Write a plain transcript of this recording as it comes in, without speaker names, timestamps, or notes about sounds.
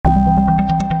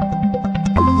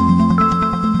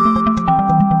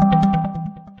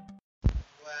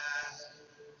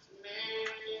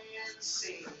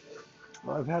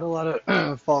I've had a lot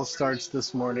of false starts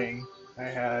this morning. I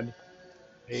had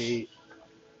a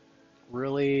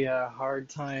really hard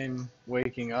time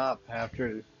waking up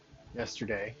after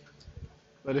yesterday.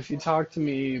 But if you talked to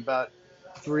me about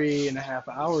 3.5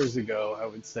 hours ago, I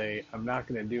would say I'm not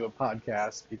going to do a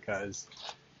podcast because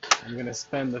I'm going to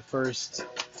spend the first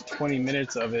 20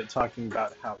 minutes of it talking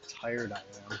about how tired I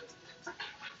am.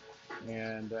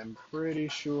 And I'm pretty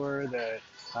sure that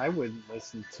I wouldn't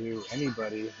listen to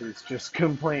anybody who's just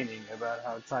complaining about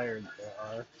how tired they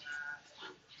are.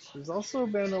 There's also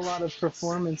been a lot of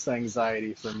performance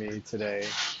anxiety for me today.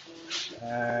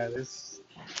 There's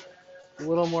a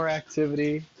little more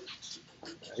activity.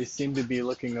 I seem to be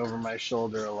looking over my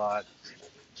shoulder a lot.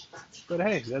 But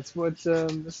hey, that's what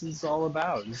this is all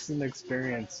about. This is an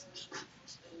experience,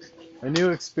 a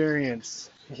new experience.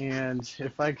 And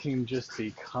if I can just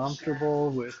be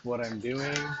comfortable with what I'm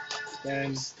doing,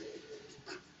 then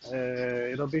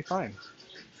it'll be fine.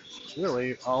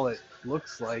 Really, all it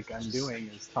looks like I'm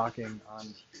doing is talking on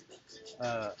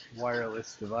a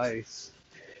wireless device,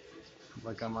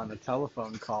 like I'm on a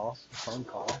telephone call, a phone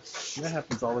call. And that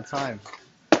happens all the time.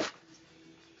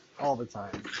 All the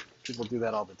time. People do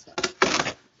that all the time.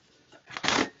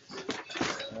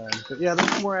 But yeah,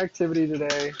 there's more activity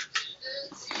today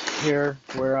here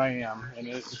where I am. And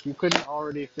if you couldn't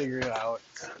already figure it out,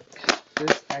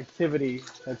 this activity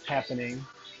that's happening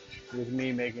with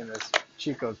me making this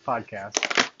Chico's podcast,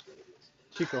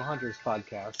 Chico Hunter's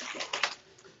podcast,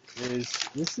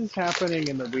 this is happening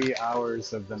in the wee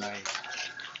hours of the night.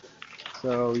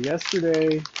 So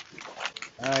yesterday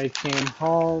I came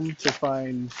home to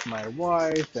find my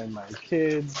wife and my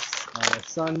kids on a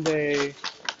Sunday,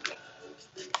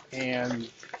 and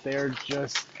they're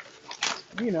just,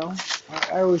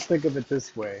 I always think of it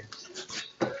this way.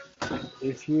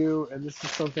 If you, and this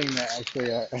is something that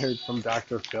actually I heard from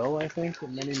Dr. Phil, I think,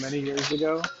 many, many years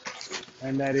ago,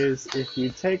 and that is if you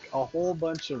take a whole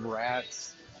bunch of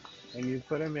rats and you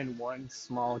put them in one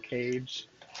small cage,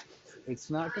 it's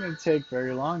not going to take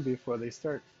very long before they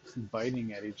start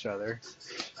biting at each other.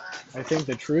 I think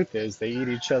the truth is they eat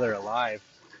each other alive.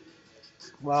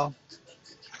 Well,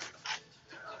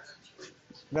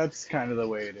 that's kind of the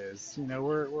way it is.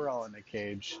 We're all in a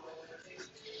cage.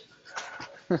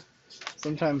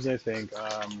 Sometimes I think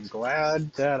I'm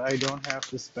glad that I don't have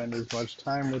to spend as much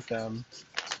time with them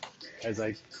as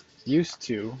I used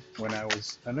to when I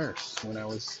was a nurse. When I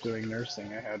was doing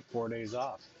nursing, I had 4 days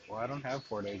off. Well, I don't have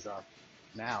 4 days off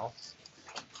now.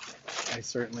 I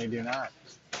certainly do not.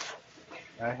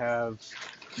 I have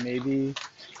maybe,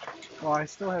 well, I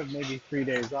still have maybe 3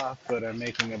 days off, but I'm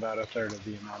making about a third of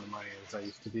the amount of money as I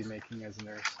used to be making as a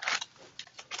nurse.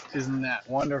 Isn't that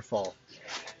wonderful?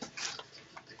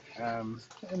 And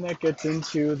that gets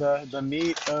into the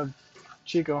meat of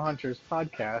Chico Hunter's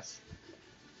podcast.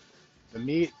 The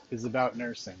meat is about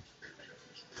nursing.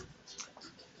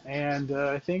 And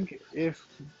I think if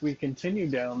we continue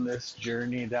down this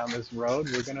journey, down this road,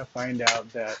 we're going to find out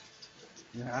that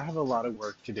I have a lot of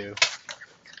work to do.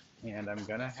 And I'm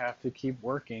going to have to keep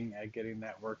working at getting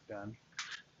that work done.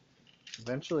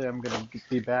 Eventually, I'm going to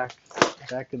be back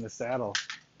in the saddle.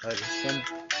 But it's been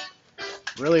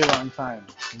a really long time.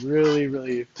 Really,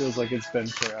 really feels like it's been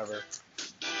forever.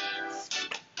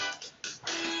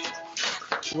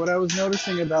 What I was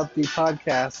noticing about the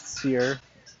podcasts here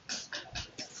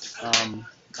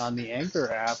on the Anchor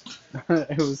app,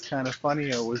 it was kind of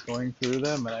funny. I was going through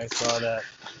them and I saw that,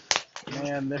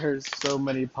 man, there's so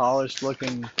many polished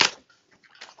looking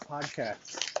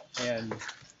podcasts, and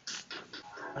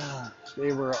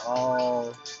they were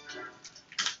all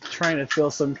trying to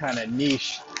fill some kind of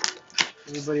niche.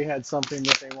 Everybody had something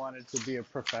that they wanted to be a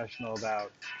professional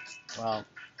about. Well,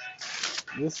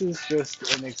 this is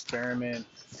just an experiment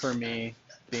for me,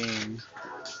 being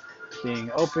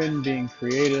open, being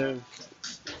creative,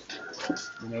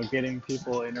 getting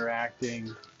people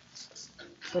interacting.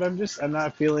 But I'm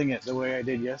not feeling it the way I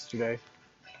did yesterday.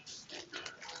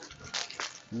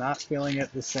 Not feeling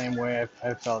it the same way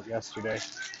I felt yesterday.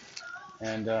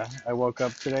 And I woke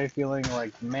up today feeling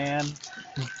like, man,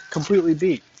 completely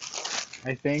beat.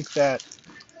 I think it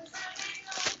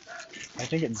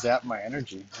zapped my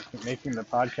energy. I think making the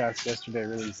podcast yesterday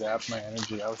really zapped my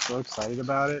energy. I was so excited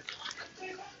about it.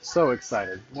 So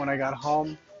excited. When I got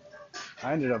home,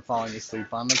 I ended up falling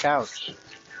asleep on the couch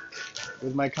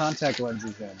with my contact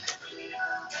lenses in.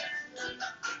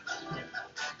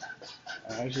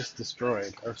 I was just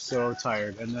destroyed. I was so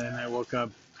tired. And then I woke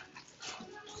up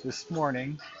this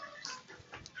morning,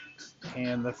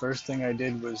 and the first thing I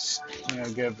did was,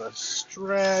 give a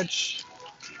stretch,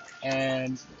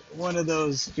 And one of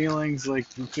those feelings, like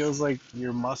it feels like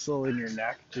your muscle in your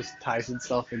neck just ties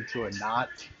itself into a knot.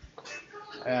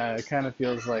 It kind of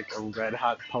feels like a red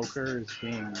hot poker is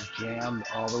being jammed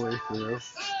all the way through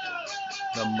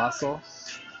the muscle.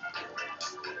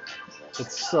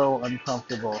 It's so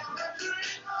uncomfortable,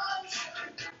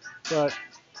 but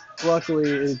luckily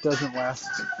it doesn't last.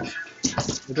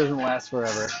 It doesn't last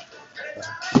forever.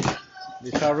 So,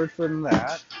 recovered from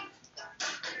that.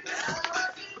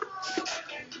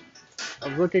 I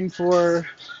was looking for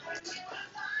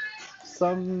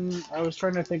some. I was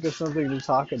trying to think of something to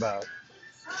talk about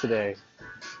today,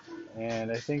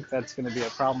 and I think that's going to be a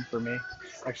problem for me.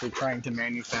 Actually, trying to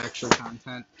manufacture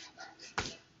content.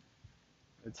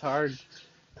 It's hard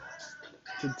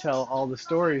to tell all the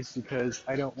stories because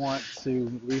I don't want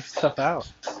to leave stuff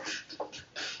out.